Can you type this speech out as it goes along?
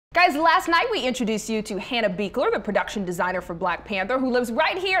Guys, last night we introduced you to Hannah Beachler, the production designer for Black Panther, who lives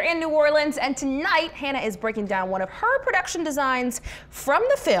right here in New Orleans. And tonight, Hannah is breaking down one of her production designs from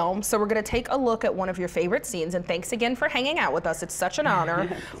the film. So we're going to take a look at one of your favorite scenes. And thanks again for hanging out with us. It's such an honor.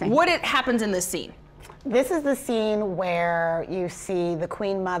 What happens in this scene? This is the scene where you see the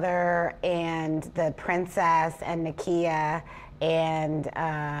Queen Mother and the Princess and Nakia and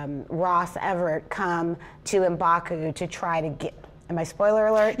Ross Everett come to M'Baku to try to get. Am I spoiler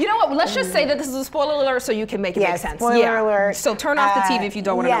alert? You know what? Let's just say that this is a spoiler alert so you can make it make sense. Spoiler alert. So turn off the TV if you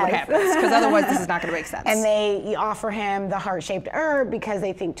don't want to know what happens, because otherwise this is not going to make sense. And they offer him the heart-shaped herb because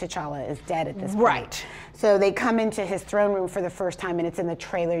they think T'Challa is dead at this point. Right. So they come into his throne room for the first time, and it's in the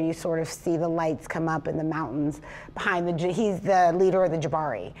trailer. You sort of see the lights come up in the mountains behind he's the leader of the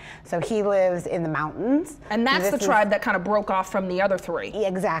Jabari. So he lives in the mountains. And that's the tribe that kind of broke off from the other three.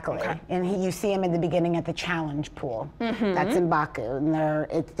 Exactly. Okay. And you see him in the beginning at the challenge pool. Mm-hmm. That's in M'Baku,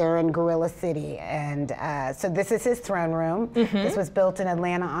 and they're in Gorilla City. And so this is his throne room. Mm-hmm. This was built in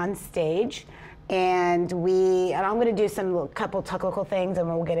Atlanta on stage. And I'm going to do some couple technical things, and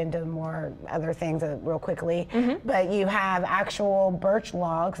we'll get into more other things real quickly. Mm-hmm. But you have actual birch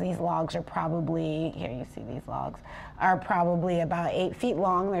logs. These logs are probably, here you see these logs, are probably about 8 feet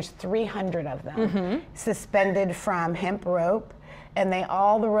long. There's 300 of them, suspended from hemp rope. And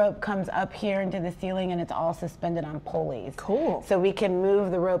the rope comes up here into the ceiling, and it's all suspended on pulleys. Cool. So we can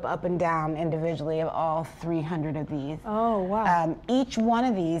move the rope up and down individually of all 300 of these. Oh, wow. Each one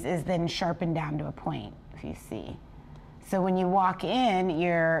of these is then sharpened down to a point, if you see. So when you walk in,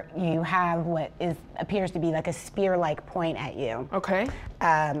 you have what appears to be like a spear-like point at you. Okay.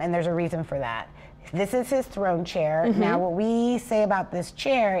 And there's a reason for that. This is his throne chair. Mm-hmm. Now, what we say about this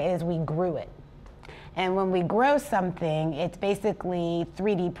chair is we grew it. And when we grow something, it's basically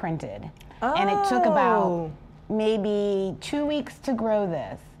 3D printed. Oh. And it took about maybe 2 weeks to grow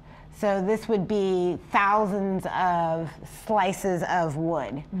this. So this would be thousands of slices of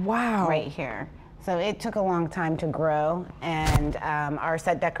wood. Wow. Right here. So it took a long time to grow. And our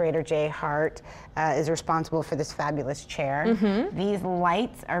set decorator, Jay Hart, is responsible for this fabulous chair. Mm-hmm. These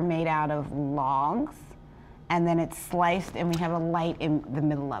lights are made out of logs. And then it's sliced, and we have a light in the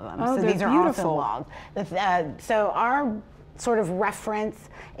middle of them. Oh, so these are beautiful. also logs. So our sort of reference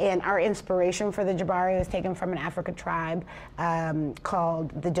and our inspiration for the Jabari was taken from an African tribe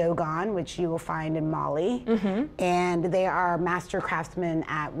called the Dogon, which you will find in Mali. Mm-hmm. And they are master craftsmen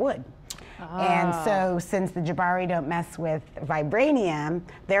at wood. And so since the Jabari don't mess with vibranium,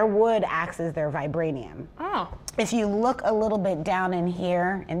 their wood acts as their vibranium. Oh. If you look a little bit down in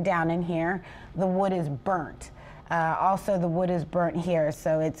here and down in here, the wood is burnt. Also, the wood is burnt here,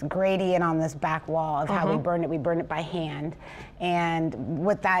 so it's gradient on this back wall of how we burn it. We burn it by hand. And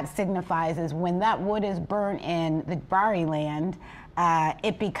what that signifies is when that wood is burnt in the Jabari land,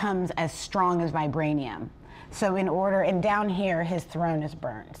 it becomes as strong as vibranium. So and down here, his throne is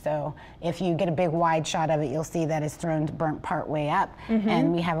burnt. So if you get a big wide shot of it, you'll see that his throne's burnt part way up,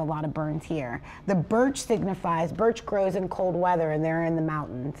 and we have a lot of burns here. The birch birch grows in cold weather, and they're in the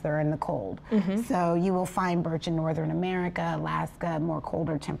mountains, they're in the cold. So you will find birch in Northern America, Alaska, more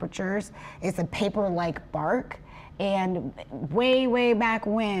colder temperatures. It's a paper-like bark, and way, way back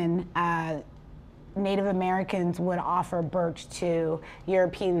when, Native Americans would offer birch to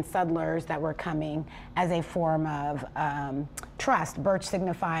European settlers that were coming as a form of trust. Birch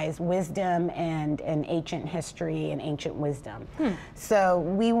signifies wisdom and ancient history and ancient wisdom. So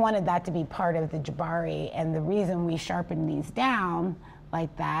we wanted that to be part of the Jabari, and the reason we sharpened these down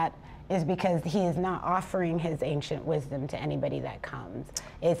like that is because he is not offering his ancient wisdom to anybody that comes.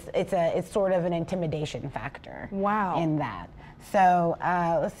 It's sort of an intimidation factor. Wow. In that. So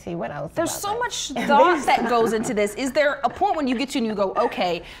let's see, what else? There's so much thought that goes into this. Is there a point when you get to and you go,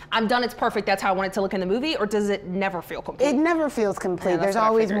 okay, I'm done, it's perfect, that's how I want it to look in the movie, or does it never feel complete? It never feels complete. There's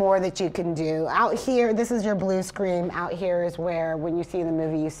always more that you can do. Out here, this is your blue screen. Out here is where, when you see the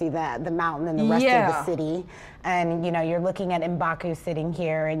movie, you see the mountain and the rest of the city. And you're looking at M'Baku sitting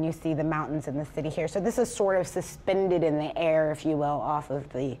here, and you see the mountains in the city here. So this is sort of suspended in the air, if you will, off of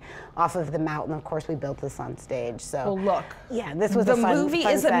the mountain. Of course, we built this on stage. So well, look, yeah, this was the movie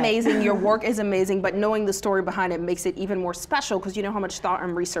is amazing. Your work is amazing, but knowing the story behind it makes it even more special because you know how much thought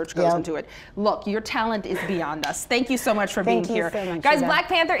and research goes into it. Look, your talent is beyond us. Thank you so much for being here, so much, guys. Black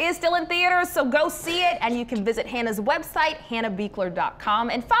Panther is still in theaters, so go see it, and you can visit Hannah's website, hannahbeachler.com,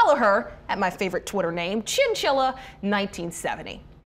 and follow her at my favorite Twitter name, Chinchilla1970.